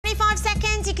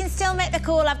you can still make the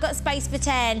call. I've got space for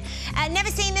 10. Never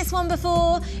seen this one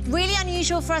before. Really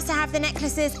unusual for us to have the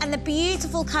necklaces and the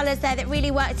beautiful colours there that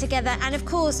really work together. And of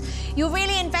course, you're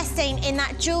really investing in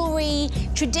that jewellery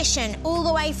tradition all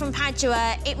the way from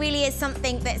Padua. It really is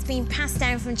something that's been passed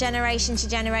down from generation to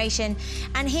generation.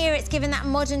 And here it's given that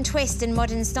modern twist and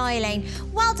modern styling.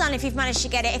 Well done if you've managed to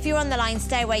get it. If you're on the line,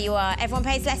 stay where you are. Everyone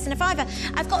pays less than a fiver.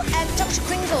 I've got Dr.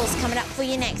 Kringle's coming up for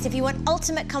you next. If you want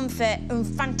ultimate comfort and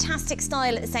fantastic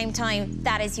style at the same time,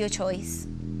 that is your choice.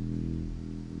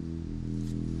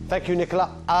 Thank you,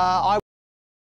 Nicola.